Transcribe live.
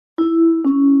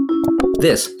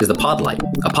This is The Podlight,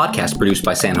 a podcast produced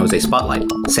by San Jose Spotlight,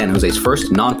 San Jose's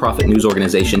first nonprofit news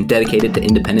organization dedicated to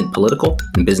independent political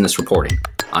and business reporting.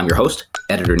 I'm your host,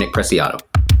 editor Nick Preciado.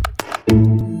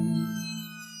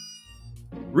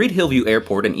 Reid-Hillview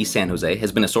Airport in East San Jose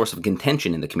has been a source of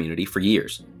contention in the community for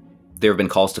years. There have been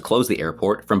calls to close the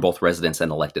airport from both residents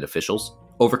and elected officials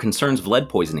over concerns of lead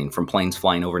poisoning from planes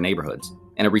flying over neighborhoods,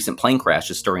 and a recent plane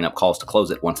crash is stirring up calls to close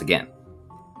it once again.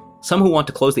 Some who want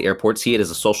to close the airport see it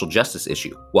as a social justice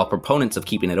issue, while proponents of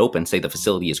keeping it open say the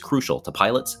facility is crucial to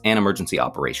pilots and emergency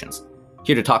operations.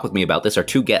 Here to talk with me about this are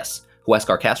two guests,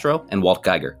 Huascar Castro and Walt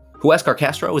Gyger. Huascar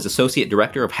Castro is Associate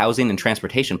Director of Housing and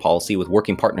Transportation Policy with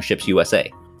Working Partnerships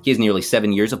USA. He has nearly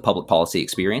 7 years of public policy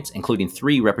experience, including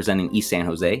 3 representing East San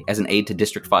Jose as an aide to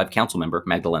District 5 Councilmember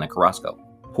Magdalena Carrasco.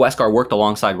 Huascar worked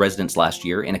alongside residents last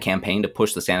year in a campaign to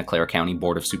push the Santa Clara County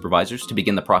Board of Supervisors to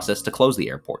begin the process to close the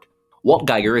airport. Walt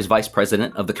Gyger is Vice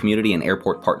President of the Community and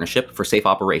Airport Partnership for Safe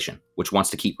Operation, which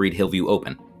wants to keep Reid-Hillview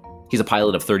open. He's a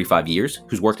pilot of 35 years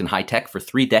who's worked in high tech for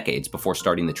 3 decades before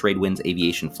starting the Tradewinds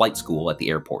Aviation Flight School at the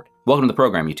airport. Welcome to the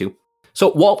program, you two.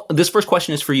 So, Walt, this first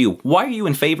question is for you. Why are you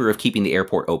in favor of keeping the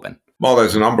airport open? Well,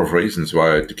 there's a number of reasons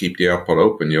why to keep the airport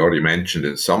open. You already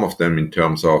mentioned some of them in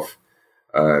terms of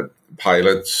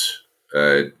pilots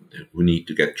who need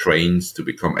to get trains to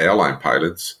become airline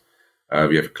pilots.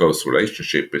 We have a close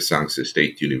relationship with San Jose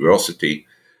State University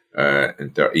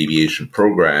and their aviation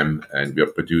program, and we are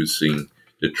producing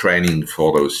the training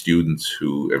for those students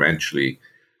who eventually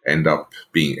end up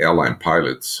being airline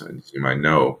pilots. And as you might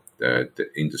know, the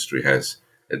industry has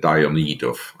a dire need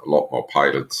of a lot more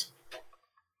pilots.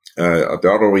 The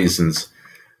other reasons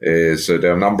is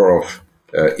there are a number of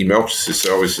emergency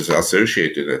services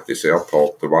associated at this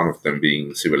airport, one of them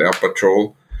being Civil Air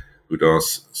Patrol, who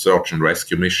does search and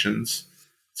rescue missions.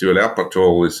 Civil Air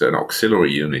Patrol is an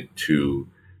auxiliary unit to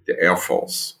the Air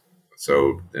Force.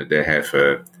 So they have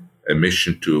a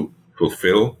mission to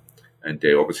fulfill, and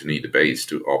they obviously need a base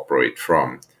to operate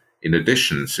from. In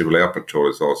addition, Civil Air Patrol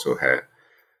is also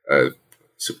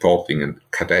supporting a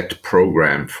cadet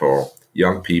program for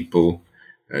young people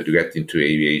to get into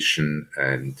aviation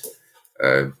and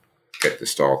get the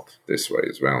start this way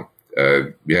as well.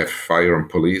 We have fire and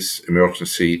police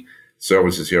emergency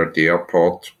services here at the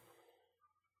airport.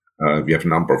 We have a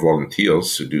number of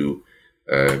volunteers who do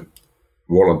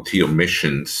volunteer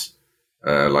missions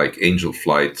like angel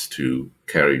flights to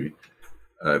carry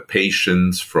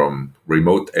patients from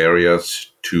remote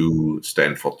areas to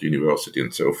Stanford University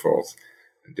and so forth.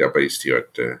 And they're based here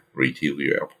at the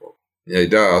Reid-Hillview Airport. Yeah,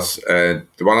 it does. And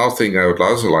the one other thing I would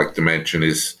also like to mention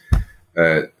is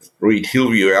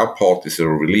Reid-Hillview Airport is a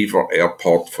reliever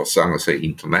airport for San Jose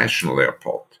International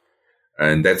Airport.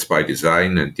 And that's by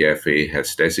design, and the FAA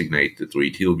has designated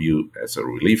Reid-Hillview as a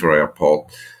reliever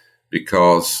airport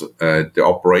because the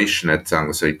operation at San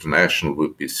Jose International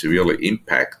would be severely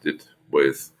impacted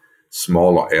with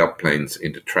smaller airplanes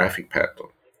in the traffic pattern.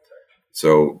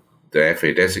 So the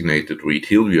FAA designated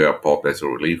Reid-Hillview Airport as a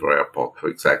reliever airport for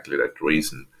exactly that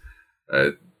reason.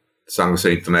 San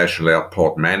Jose International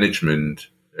Airport management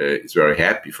is very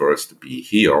happy for us to be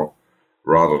here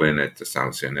rather than at the San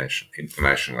Jose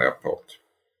International Airport.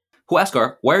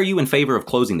 Huascar, why are you in favor of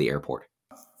closing the airport?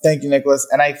 Thank you, Nicholas.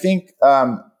 And I think,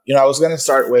 I was going to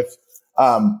start with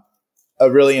a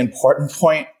really important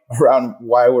point around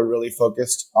why we're really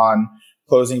focused on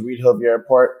closing Reid-Hillview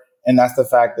Airport, and that's the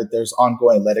fact that there's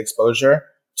ongoing lead exposure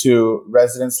to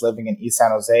residents living in East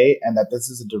San Jose, and that this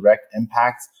is a direct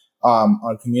impact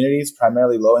on communities,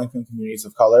 primarily low-income communities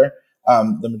of color.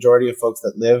 The majority of folks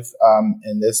that live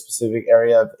in this specific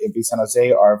area of East San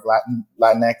Jose are of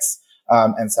Latinx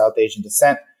and South Asian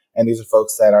descent, and these are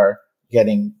folks that are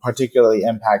getting particularly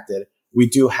impacted. We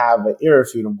do have an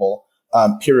irrefutable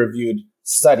peer-reviewed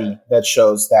study that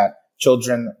shows that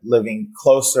children living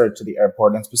closer to the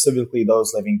airport, and specifically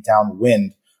those living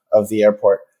downwind of the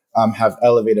airport, have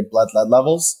elevated blood lead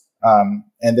levels.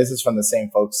 And this is from the same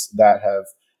folks that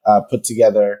have put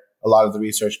together a lot of the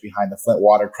research behind the Flint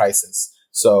water crisis.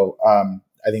 So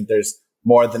I think there's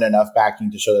more than enough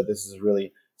backing to show that this is a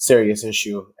really serious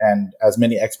issue. And as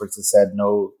many experts have said,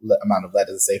 no amount of lead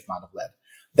is a safe amount of lead.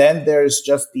 Then there's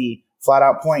just the flat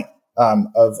out point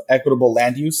of equitable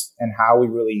land use and how we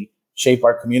really shape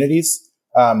our communities.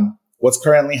 What's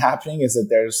currently happening is that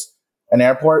there's an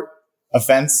airport, a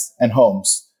fence, and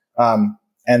homes.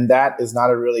 And that is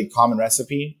not a really common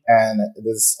recipe. And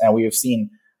we have seen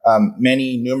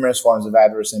numerous forms of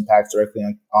adverse impacts directly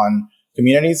on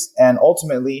communities. And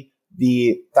ultimately,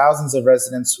 the thousands of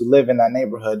residents who live in that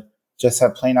neighborhood just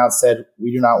have plain out said,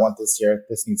 we do not want this here.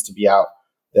 This needs to be out.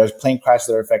 There's plane crashes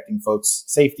that are affecting folks'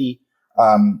 safety.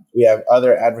 We have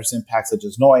other adverse impacts such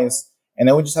as noise. And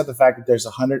then we just have the fact that there's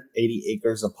 180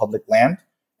 acres of public land.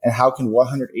 And how can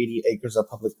 180 acres of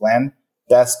public land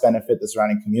best benefit the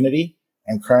surrounding community?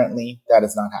 And currently, that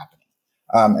is not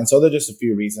happening. And so there are just a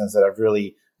few reasons that have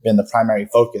really been the primary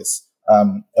focus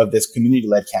of this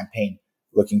community-led campaign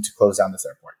looking to close down this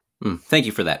airport. Thank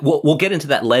you for that. We'll get into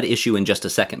that lead issue in just a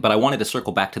second, but I wanted to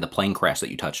circle back to the plane crash that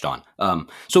you touched on.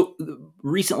 So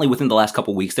recently, within the last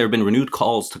couple of weeks, there have been renewed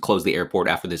calls to close the airport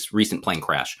after this recent plane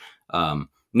crash.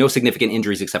 No significant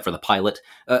injuries except for the pilot.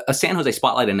 A San Jose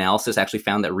Spotlight analysis actually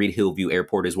found that Reid-Hillview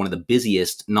Airport is one of the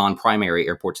busiest non-primary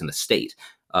airports in the state.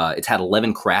 It's had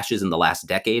 11 crashes in the last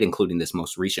decade, including this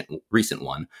most recent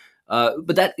one.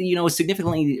 But that, is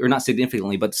significantly, or not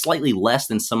significantly, but slightly less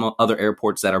than some other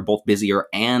airports that are both busier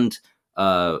and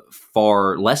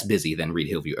far less busy than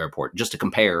Reid-Hillview Airport. Just to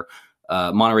compare,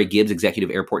 Monterey Gibbs Executive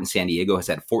Airport in San Diego has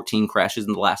had 14 crashes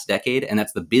in the last decade, and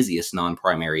that's the busiest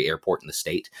non-primary airport in the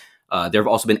state. There have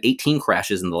also been 18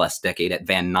 crashes in the last decade at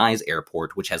Van Nuys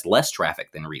Airport, which has less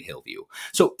traffic than Reid-Hillview.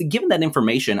 So given that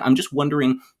information, I'm just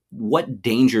wondering what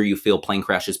danger you feel plane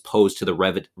crashes pose to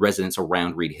the residents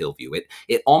around Reid-Hillview.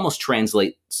 It almost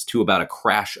translates to about a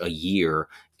crash a year.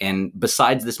 And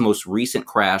besides this most recent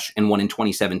crash and one in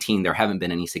 2017, there haven't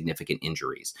been any significant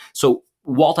injuries. So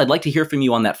Walt, I'd like to hear from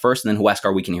you on that first, and then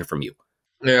Huascar, we can hear from you.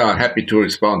 Yeah, happy to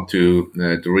respond to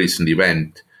the recent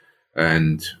event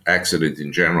and accident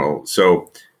in general. So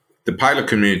the pilot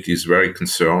community is very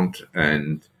concerned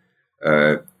and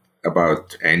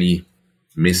about any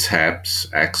mishaps,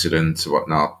 accidents,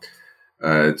 whatnot.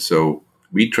 So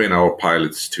we train our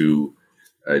pilots to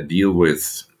deal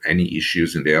with any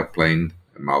issues in the airplane,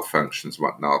 malfunctions,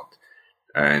 whatnot,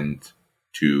 and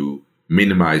to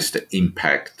minimize the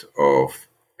impact of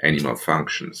any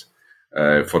malfunctions.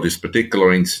 For this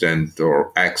particular incident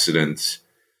or accidents,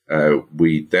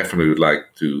 we definitely would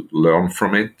like to learn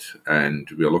from it, and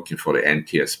we are looking for the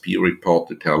NTSB report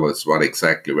to tell us what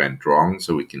exactly went wrong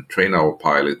so we can train our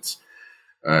pilots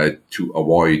to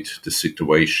avoid the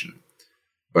situation.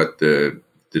 But the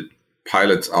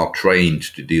pilots are trained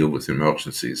to deal with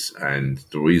emergencies, and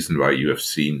the reason why you have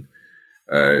seen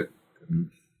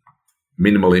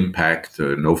minimal impact,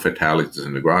 no fatalities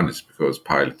on the ground is because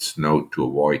pilots know to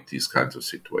avoid these kinds of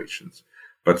situations.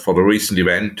 But for the recent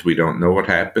event, we don't know what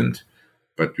happened,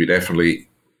 but we definitely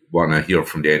want to hear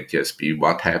from the NTSB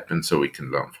what happened so we can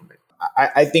learn from it.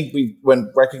 I think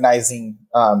when recognizing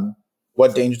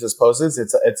what danger this poses,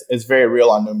 it's very real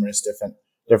on numerous different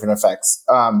effects.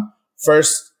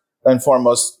 First and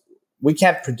foremost, we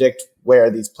can't predict where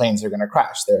these planes are going to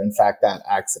crash. They're in fact at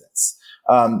accidents.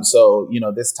 So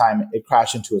this time it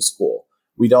crashed into a school.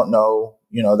 We don't know.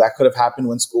 That could have happened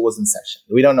when school was in session.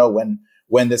 We don't know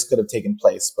when this could have taken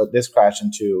place, but this crashed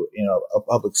into a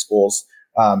public schools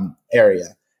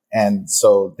area, and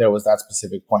so there was that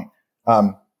specific point.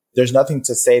 There's nothing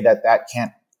to say that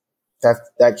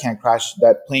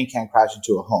plane can't crash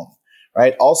into a home,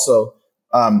 right? Also,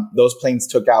 those planes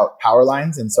took out power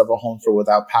lines, and several homes were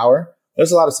without power.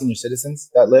 There's a lot of senior citizens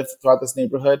that live throughout this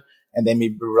neighborhood, and they may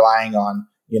be relying on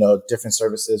different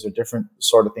services or different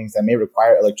sort of things that may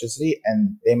require electricity,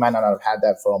 and they might not have had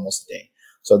that for almost a day.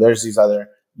 So there's these other,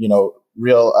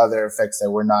 real other effects that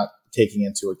we're not taking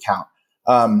into account.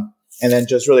 And then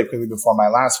just really quickly before my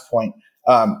last point,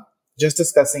 just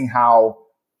discussing how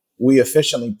we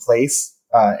efficiently place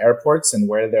airports and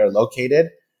where they're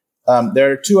located.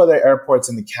 There are two other airports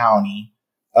in the county,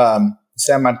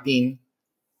 San Martin,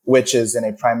 which is in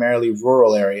a primarily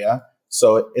rural area.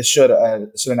 So it should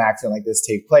an accident like this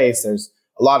take place, there's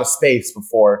a lot of space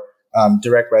before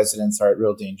direct residents are at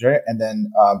real danger. And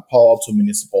then Palo Alto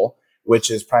Municipal,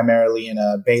 which is primarily in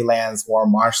a baylands, more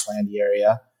marshlandy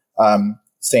area.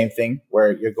 Same thing,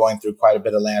 where you're going through quite a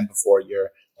bit of land before you're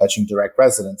touching direct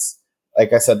residents.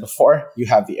 Like I said before, you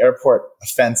have the airport, a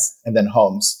fence, and then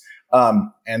homes.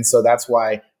 And so that's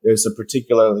why there's a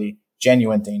particularly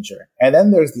genuine danger. And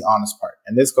then there's the honest part.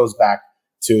 And this goes back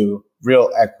to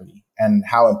real equity and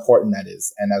how important that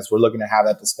is. And as we're looking to have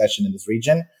that discussion in this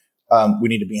region, we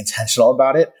need to be intentional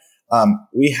about it.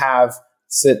 We have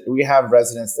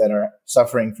residents that are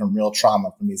suffering from real trauma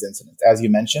from these incidents. As you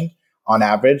mentioned, on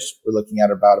average, we're looking at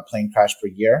about a plane crash per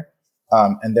year.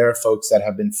 And there are folks that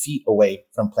have been feet away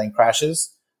from plane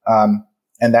crashes. And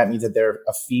that means that they're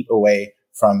a feet away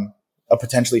from a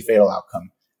potentially fatal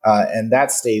outcome. And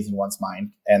that stays in one's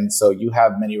mind. And so you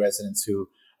have many residents who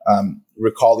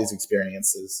recall these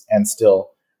experiences and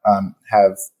still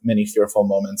have many fearful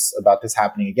moments about this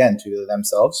happening again to either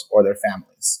themselves or their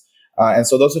families. And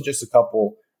so those are just a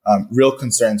couple real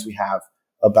concerns we have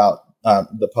about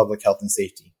the public health and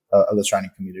safety of the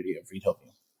surrounding community of Reid-Hillview.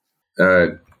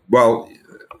 Well,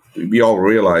 we all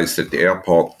realized that the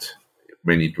airport,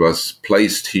 when it was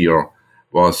placed here,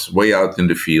 was way out in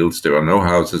the fields. There were no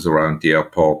houses around the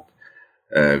airport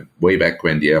way back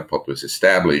when the airport was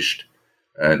established.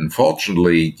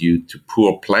 Unfortunately, due to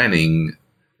poor planning,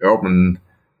 urban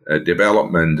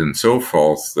development, and so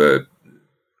forth,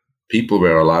 people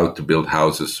were allowed to build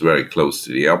houses very close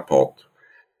to the airport,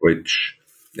 which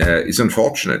is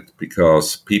unfortunate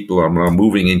because people are now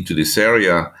moving into this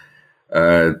area,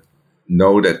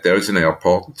 know that there is an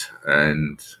airport,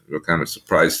 and we're kind of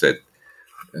surprised that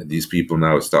these people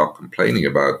now start complaining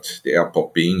about the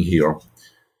airport being here,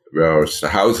 whereas the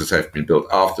houses have been built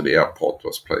after the airport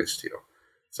was placed here.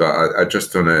 So I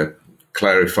just want to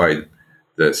clarify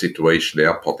the situation. The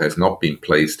airport has not been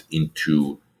placed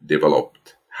into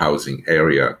developed housing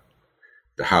area.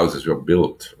 The houses were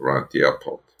built around the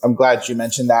airport. I'm glad you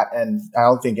mentioned that. And I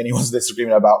don't think anyone's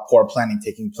disagreement about poor planning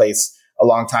taking place a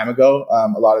long time ago.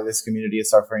 A lot of this community is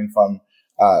suffering from,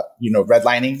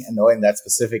 redlining and knowing that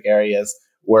specific areas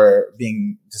were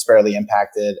being disparately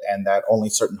impacted and that only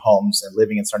certain homes and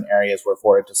living in certain areas were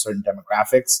afforded to certain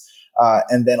demographics.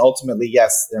 And then ultimately,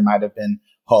 yes, there might have been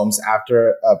homes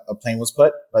after a plane was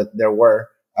put, but there were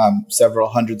several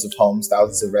hundreds of homes,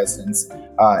 thousands of residents.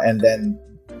 And then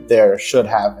there should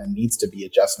have and needs to be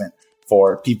adjustment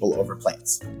for people over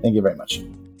planes. Thank you very much.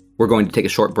 We're going to take a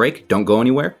short break. Don't go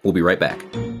anywhere. We'll be right back.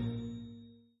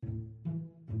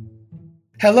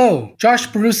 Hello, Josh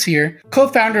Bruce here,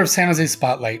 co-founder of San Jose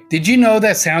Spotlight. Did you know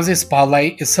that San Jose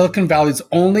Spotlight is Silicon Valley's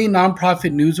only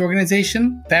nonprofit news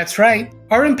organization? That's right.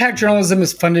 Our impact journalism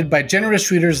is funded by generous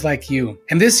readers like you.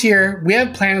 And this year, we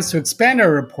have plans to expand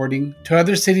our reporting to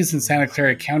other cities in Santa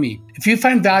Clara County. If you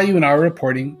find value in our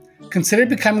reporting, consider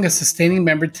becoming a sustaining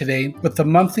member today with a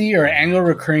monthly or annual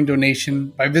recurring donation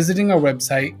by visiting our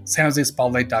website,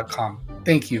 sanjosespotlight.com.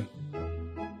 Thank you.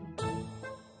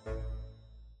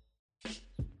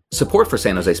 Support for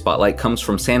San Jose Spotlight comes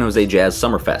from San Jose Jazz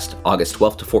Summerfest, August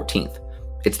 12th to 14th.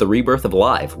 It's the rebirth of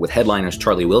Live with headliners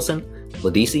Charlie Wilson,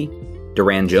 Ladisi,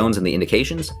 Duran Jones and the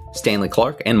Indications, Stanley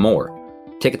Clark, and more.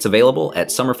 Tickets available at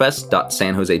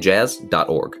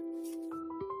summerfest.sanjosejazz.org.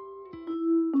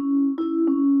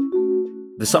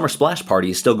 The Summer Splash Party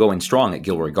is still going strong at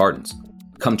Gilroy Gardens.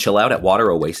 Come chill out at Water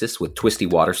Oasis with twisty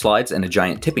water slides and a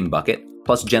giant tipping bucket,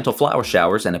 plus gentle flower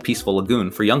showers and a peaceful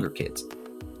lagoon for younger kids.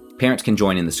 Parents can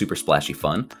join in the super splashy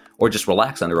fun, or just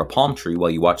relax under a palm tree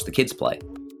while you watch the kids play.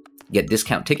 Get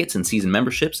discount tickets and season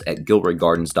memberships at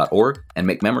gilroygardens.org and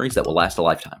make memories that will last a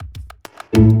lifetime.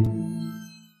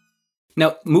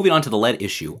 Now, moving on to the lead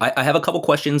issue, I have a couple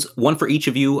questions, one for each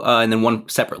of you, and then one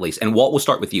separately. And Walt, we'll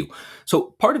start with you.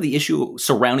 So part of the issue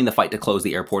surrounding the fight to close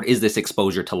the airport is this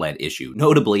exposure to lead issue,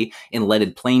 notably in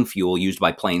leaded plane fuel used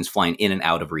by planes flying in and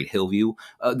out of Reid-Hillview.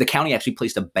 The county actually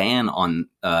placed a ban on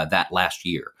that last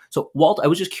year. So, Walt, I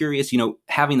was just curious,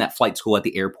 having that flight school at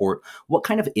the airport, what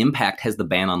kind of impact has the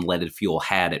ban on leaded fuel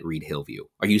had at Reid-Hillview?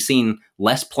 Are you seeing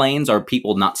less planes? Are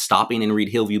people not stopping in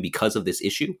Reid-Hillview because of this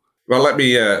issue? Well, let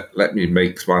me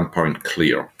make one point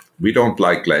clear. We don't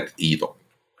like lead either.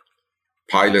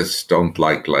 Pilots don't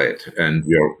like lead, and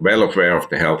we are well aware of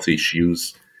the health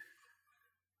issues.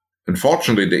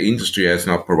 Unfortunately, the industry has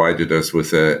not provided us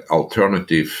with an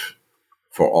alternative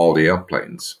for all the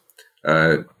airplanes.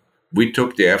 We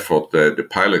took the effort, the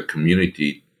pilot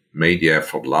community made the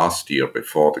effort last year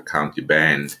before the county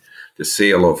banned the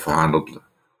sale of 100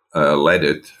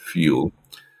 leaded fuel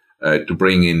to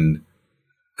bring in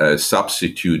a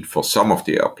substitute for some of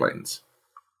the airplanes.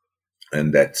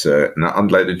 And that's an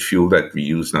unleaded fuel that we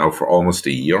use now for almost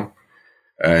a year.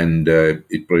 And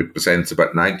it represents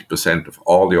about 90% of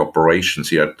all the operations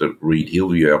here at the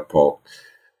Reid-Hillview Airport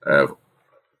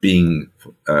being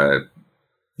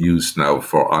used now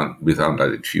with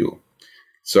unleaded fuel.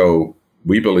 So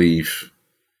we believe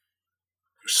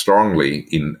strongly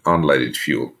in unleaded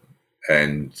fuel,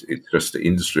 and it's just the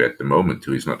industry at the moment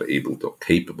who is not able or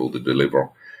capable to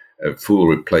deliver a full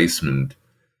replacement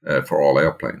for all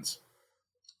airplanes.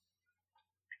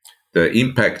 The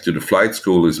impact to the flight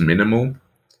school is minimal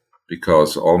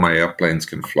because all my airplanes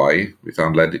can fly with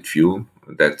unleaded fuel.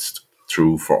 That's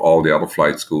true for all the other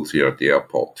flight schools here at the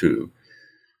airport too.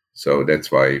 So that's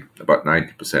why about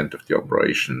 90% of the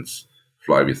operations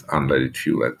fly with unleaded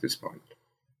fuel at this point.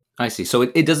 I see. So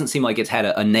it doesn't seem like it's had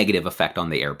a negative effect on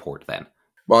the airport then.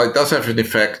 Well, it does have an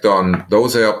effect on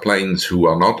those airplanes who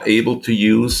are not able to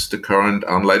use the current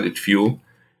unleaded fuel.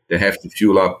 They have to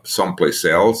fuel up someplace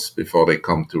else before they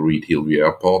come to Reid-Hillview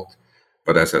Airport.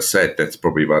 But as I said, that's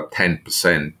probably about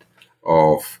 10%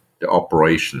 of the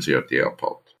operations here at the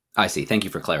airport. I see. Thank you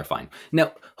for clarifying.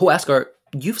 Now, Huascar,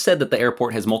 You've said that the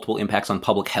airport has multiple impacts on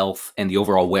public health and the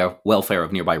overall welfare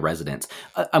of nearby residents.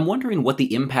 I'm wondering what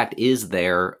the impact is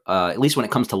there, at least when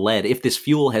it comes to lead, if this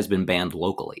fuel has been banned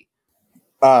locally.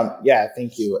 Yeah,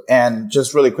 thank you. And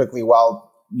just really quickly,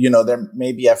 while there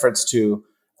may be efforts to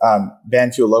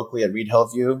ban fuel locally at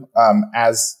Reid-Hillview,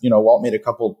 as Walt made a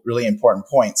couple really important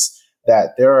points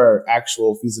that there are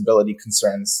actual feasibility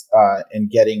concerns in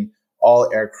getting all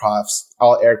aircrafts,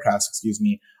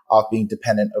 off being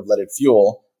dependent of leaded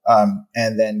fuel.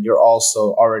 And then you're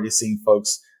also already seeing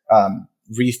folks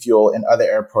refuel in other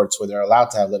airports where they're allowed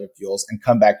to have leaded fuels and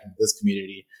come back into this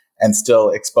community and still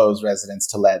expose residents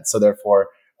to lead. So therefore,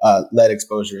 lead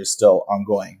exposure is still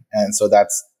ongoing. And so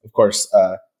that's, of course,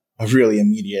 a really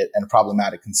immediate and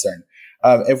problematic concern.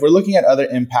 If we're looking at other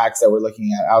impacts that we're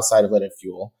looking at outside of leaded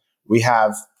fuel, we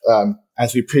have,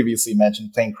 as we previously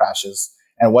mentioned, plane crashes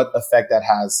and what effect that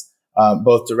has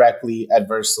both directly,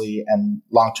 adversely, and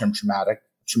long-term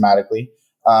traumatically.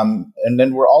 And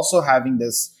then we're also having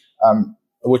this,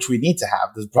 which we need to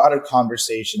have, this broader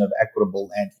conversation of equitable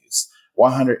land use.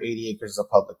 180 acres of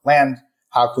public land.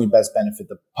 How can we best benefit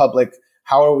the public?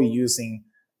 How are we using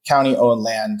county-owned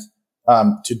land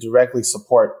to directly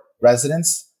support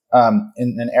residents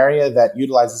in an area that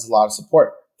utilizes a lot of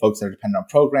support? Folks that are dependent on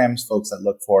programs, folks that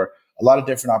look for a lot of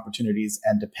different opportunities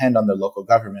and depend on their local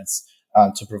governments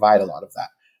to provide a lot of that.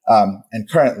 And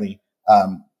currently,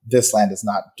 this land is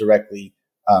not directly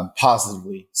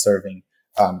positively serving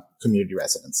community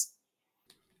residents.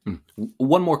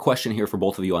 One more question here for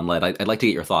both of you on lead. I'd like to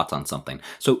get your thoughts on something.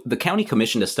 So the county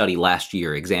commissioned a study last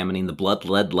year examining the blood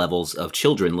lead levels of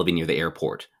children living near the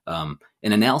airport. An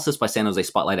analysis by San Jose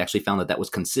Spotlight actually found that was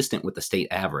consistent with the state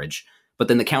average. But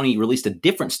then the county released a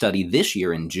different study this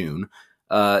year in June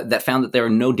that found that there are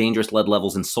no dangerous lead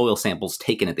levels in soil samples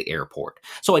taken at the airport.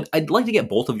 So I'd like to get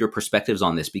both of your perspectives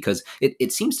on this because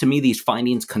it seems to me these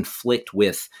findings conflict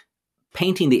with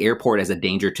painting the airport as a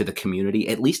danger to the community,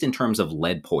 at least in terms of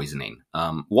lead poisoning.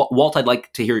 Walt, I'd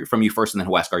like to hear from you first, and then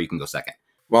Huascar, you can go second.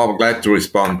 Well, I'm glad to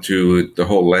respond to the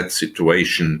whole lead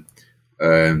situation.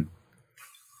 Well,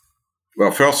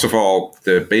 first of all,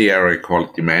 the Bay Area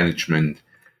Quality Management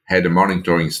had a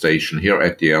monitoring station here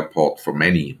at the airport for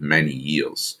many, many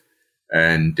years.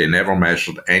 And they never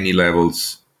measured any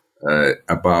levels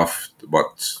above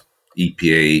what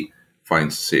EPA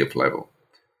finds a safe level.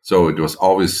 So it was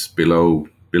always below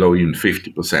even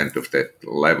 50% of that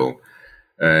level,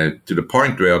 to the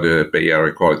point where the Bay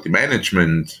Area Quality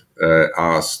Management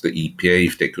asked the EPA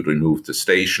if they could remove the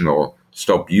station or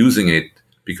stop using it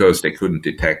because they couldn't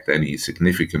detect any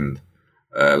significant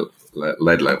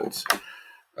lead levels.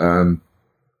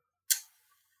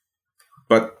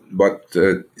 But what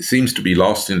seems to be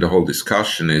lost in the whole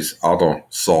discussion is other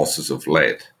sources of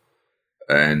lead.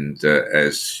 And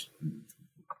as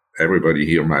everybody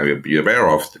here might be aware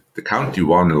of, the county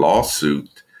won a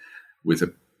lawsuit with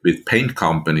paint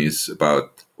companies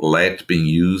about lead being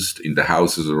used in the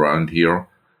houses around here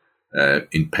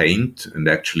in paint, and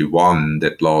actually won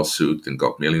that lawsuit and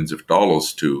got millions of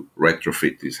dollars to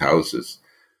retrofit these houses.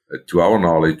 To our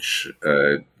knowledge,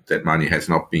 that money has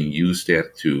not been used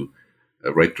yet to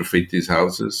retrofit these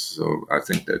houses, so I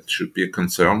think that should be a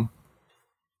concern.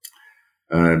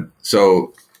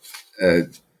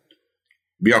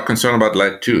 We are concerned about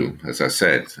lead too, as I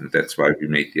said, and that's why we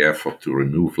made the effort to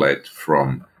remove lead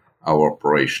from our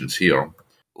operations here.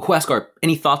 Huascar,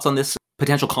 any thoughts on this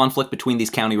potential conflict between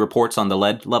these county reports on the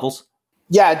lead levels?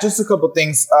 Yeah, just a couple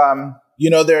things.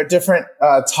 There are different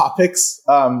topics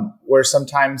where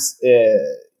sometimes,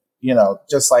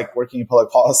 just like working in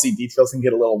public policy, details can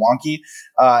get a little wonky.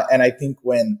 And I think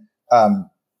when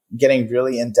getting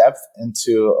really in depth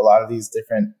into a lot of these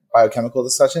different biochemical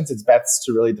discussions, it's best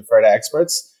to really defer to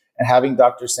experts. And having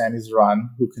Dr. Sami Zaran,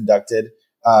 who conducted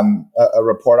a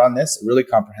report on this, a really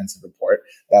comprehensive report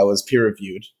that was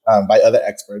peer-reviewed by other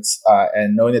experts,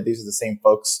 and knowing that these are the same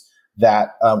folks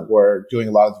that were doing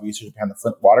a lot of the research behind the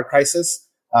Flint water crisis,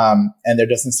 and there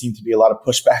doesn't seem to be a lot of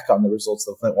pushback on the results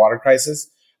of the Flint water crisis.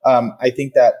 I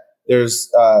think that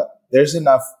there's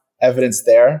enough evidence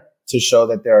there to show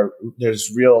that there's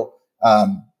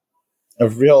a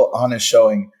real honest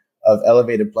showing of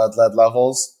elevated blood lead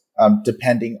levels,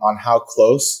 depending on how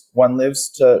close one lives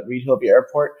to Reid-Hillview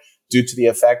Airport, due to the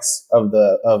effects of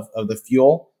the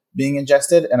fuel being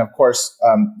ingested, and of course,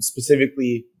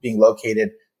 specifically being located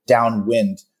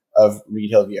downwind of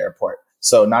Reid-Hillview Airport.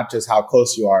 So not just how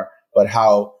close you are, but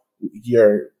how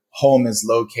your home is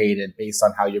located based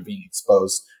on how you're being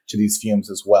exposed to these fumes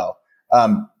as well.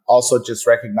 Also, just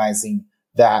recognizing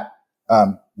that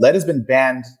lead has been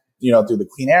banned, through the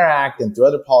Clean Air Act and through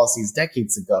other policies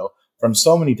decades ago from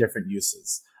so many different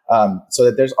uses. So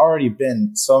that there's already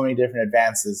been so many different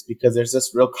advances because there's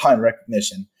this real common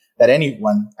recognition that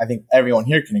I think everyone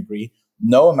here can agree,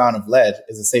 no amount of lead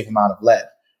is a safe amount of lead.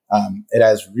 It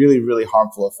has really, really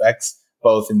harmful effects,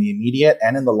 both in the immediate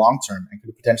and in the long term, and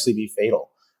could potentially be fatal.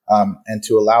 And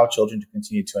to allow children to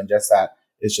continue to ingest that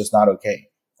is just not okay.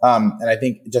 And I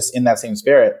think just in that same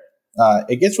spirit,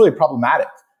 it gets really problematic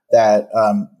that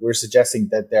we're suggesting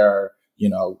that there are,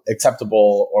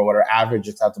 acceptable or what are average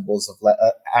acceptable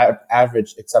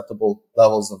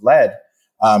levels of lead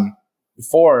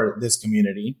for this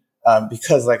community,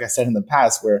 because, like I said in the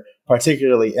past, we're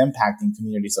particularly impacting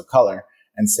communities of color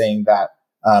and saying that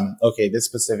this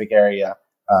specific area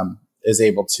is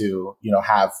able to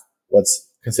have what's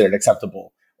considered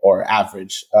acceptable or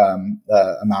average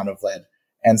amount of lead.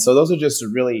 And so those are just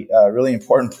really, really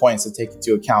important points to take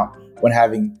into account when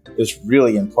having this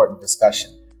really important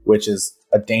discussion, which is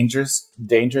a dangerous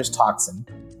toxin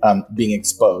being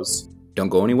exposed. Don't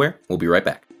go anywhere. We'll be right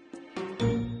back.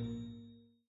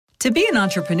 To be an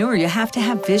entrepreneur, you have to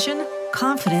have vision,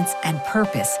 confidence, and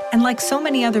purpose. And like so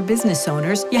many other business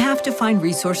owners, you have to find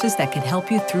resources that can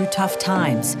help you through tough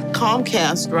times.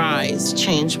 Comcast Rise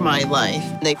changed my life.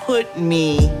 They put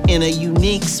me in a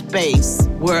unique space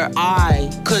where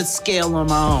I could scale on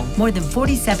my own. More than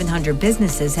 4,700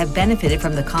 businesses have benefited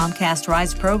from the Comcast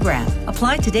Rise program.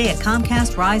 Apply today at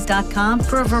ComcastRise.com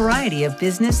for a variety of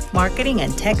business, marketing,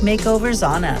 and tech makeovers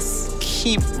on us.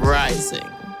 Keep rising.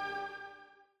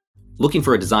 Looking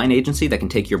for a design agency that can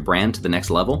take your brand to the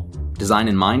next level? Design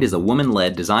in Mind is a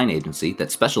woman-led design agency that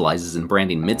specializes in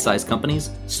branding mid-sized companies,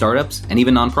 startups, and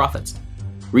even nonprofits.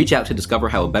 Reach out to discover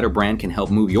how a better brand can help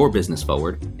move your business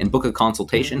forward and book a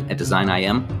consultation at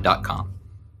designim.com.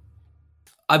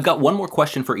 I've got one more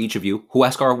question for each of you.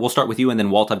 Huascar, we'll start with you, and then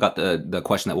Walt, I've got the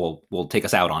question that will take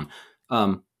us out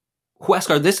on.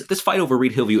 Huascar, this fight over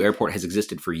Reid-Hillview Airport has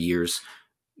existed for years.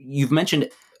 You've mentioned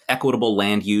equitable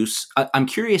land use. I'm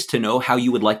curious to know how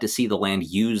you would like to see the land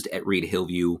used at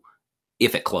Reid-Hillview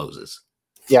if it closes.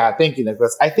 Yeah, thank you,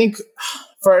 Nicholas. I think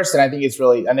first, and I think that's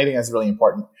really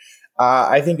important.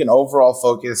 I think an overall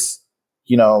focus,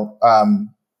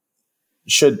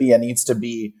 should be and needs to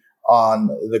be on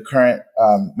the current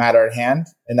matter at hand,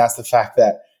 and that's the fact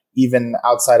that even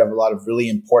outside of a lot of really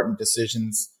important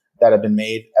decisions that have been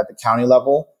made at the county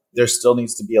level, there still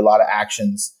needs to be a lot of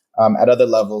actions at other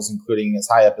levels, including as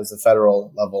high up as the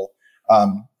federal level,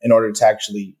 in order to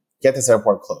actually get this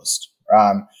airport closed.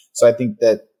 So I think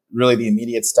that really the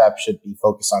immediate step should be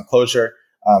focused on closure.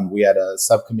 We had a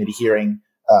subcommittee hearing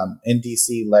in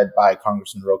DC led by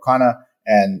Congressman Ro Khanna,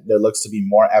 and there looks to be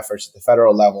more efforts at the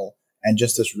federal level and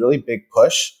just this really big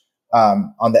push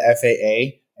on the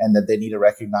FAA, and that they need to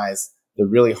recognize the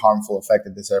really harmful effect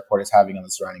that this airport is having on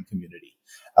the surrounding community.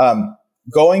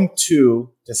 Going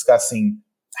to discussing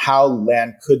how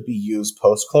land could be used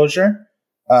post-closure.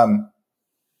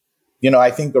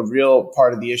 I think a real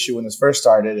part of the issue when this first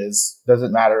started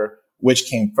doesn't matter which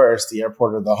came first, the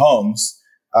airport or the homes.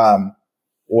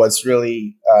 What's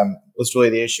really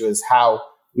the issue is how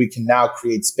we can now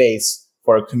create space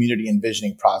for a community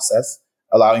envisioning process,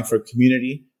 allowing for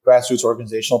community, grassroots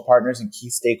organizational partners, and key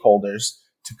stakeholders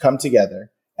to come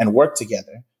together and work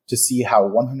together to see how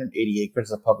 180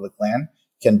 acres of public land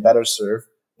can better serve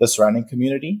the surrounding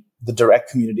community, the direct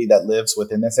community that lives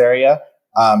within this area,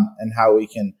 and how we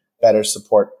can better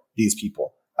support these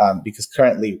people. Because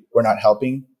currently we're not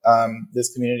helping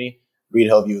this community.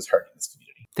 Reid-Hillview is hurting this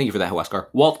community. Thank you for that, Huascar.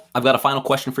 Walt, I've got a final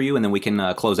question for you, and then we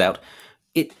can close out.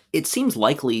 It seems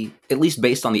likely, at least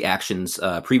based on the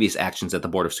previous actions that the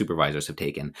Board of Supervisors have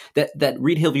taken, that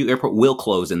Reid-Hillview Airport will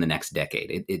close in the next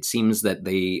decade. It seems that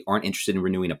they aren't interested in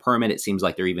renewing a permit. It seems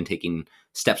like they're even taking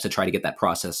steps to try to get that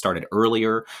process started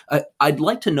earlier. I'd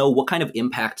like to know what kind of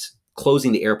impact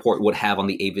closing the airport would have on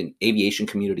the aviation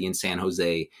community in San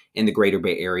Jose and the greater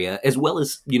Bay Area, as well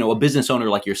as, a business owner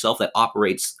like yourself that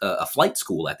operates a flight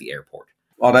school at the airport.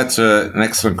 Well, that's an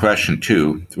excellent question,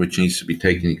 too, which needs to be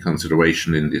taken into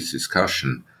consideration in this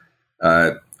discussion.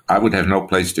 I would have no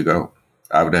place to go.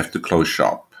 I would have to close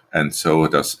shop, and so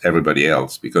does everybody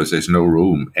else, because there's no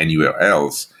room anywhere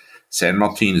else. San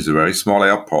Martin is a very small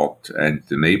airport, and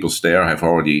the neighbors there have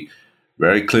already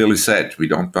very clearly said we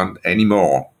don't want any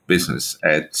more business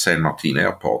at San Martin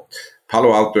Airport.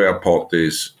 Palo Alto Airport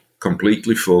is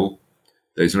completely full.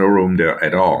 There's no room there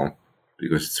at all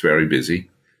because it's very busy.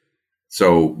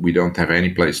 So we don't have any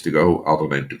place to go other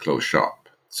than to close shop.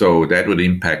 So that would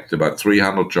impact about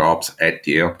 300 jobs at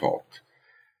the airport,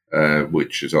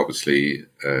 which is obviously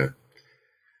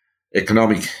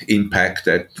economic impact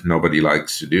that nobody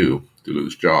likes to do, to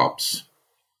lose jobs.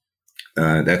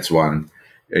 That's one.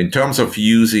 In terms of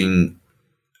using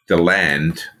the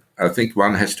land, I think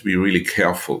one has to be really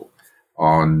careful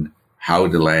on how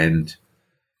the land,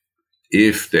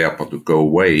 if the airport would go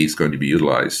away, is going to be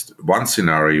utilized. One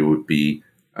scenario would be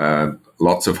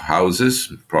lots of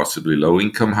houses, possibly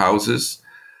low-income houses,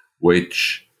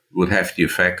 which would have the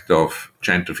effect of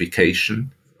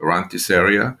gentrification around this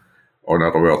area. Or in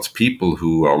other words, people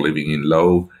who are living in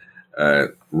low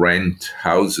rent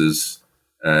houses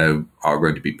are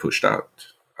going to be pushed out.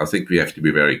 I think we have to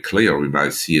be very clear. We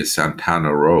might see a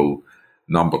Santana Row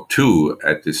number 2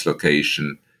 at this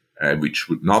location, which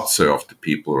would not serve the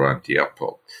people around the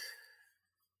airport.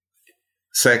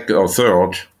 Second or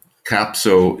third,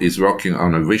 CAPSO is working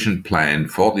on a vision plan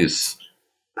for this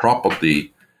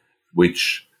property,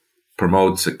 which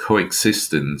promotes a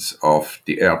coexistence of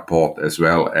the airport as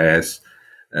well as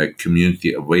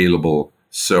community available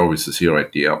services here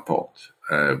at the airport.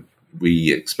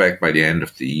 We expect by the end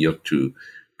of the year to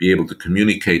be able to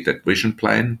communicate that vision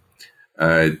plan,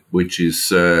 which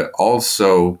is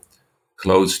also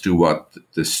close to what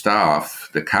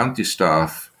the county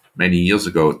staff, many years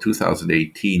ago,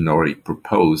 2018, already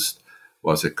proposed,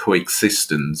 was a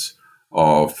coexistence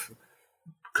of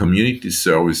community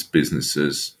service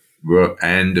businesses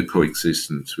and a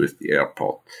coexistence with the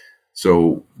airport.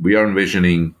 So we are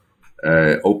envisioning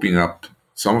opening up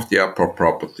some of the airport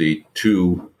property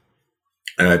to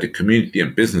the community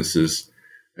and businesses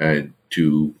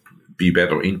to be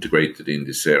better integrated in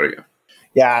this area.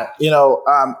 Yeah,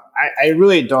 I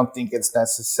really don't think it's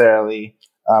necessarily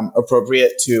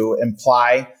appropriate to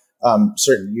imply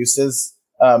certain uses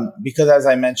because, as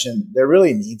I mentioned, there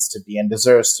really needs to be and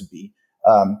deserves to be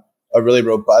a really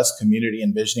robust community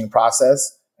envisioning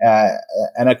process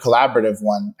and a collaborative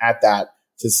one at that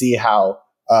to see how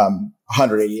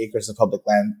 180 acres of public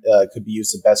land could be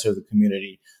used to best serve the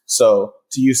community. So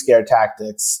to use scare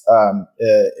tactics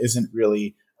isn't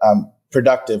really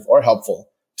productive or helpful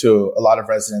to a lot of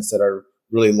residents that are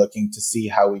really looking to see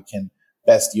how we can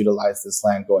best utilize this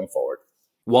land going forward.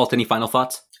 Walt, any final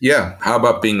thoughts? Yeah, how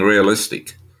about being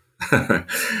realistic?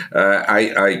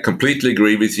 I completely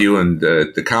agree with you, and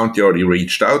the county already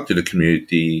reached out to the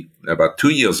community about 2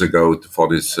 years ago for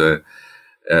this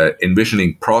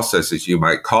envisioning process, as you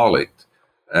might call it.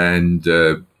 And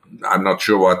I'm not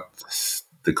sure what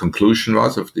the conclusion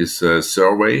was of this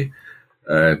survey.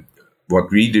 What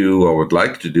we do or would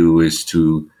like to do is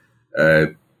to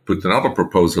put another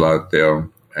proposal out there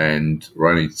and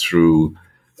run it through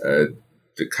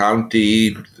the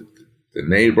county, the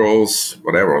neighbors,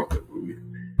 whatever.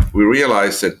 We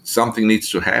realize that something needs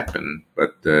to happen,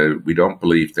 but we don't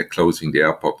believe that closing the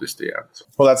airport is the answer.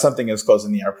 Well, that something is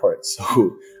closing the airport,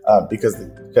 so because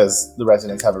the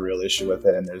residents have a real issue with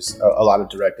it, and there's a lot of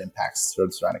direct impacts to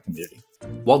the surrounding community.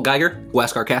 Walt Gyger,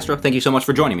 Huascar Castro, thank you so much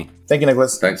for joining me. Thank you,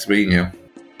 Nicholas. Thanks for being here.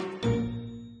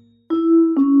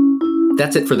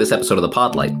 That's it for this episode of The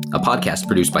Podlight, a podcast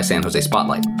produced by San Jose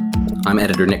Spotlight. I'm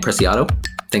editor Nick Preciado.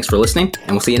 Thanks for listening,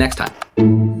 and we'll see you next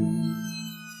time.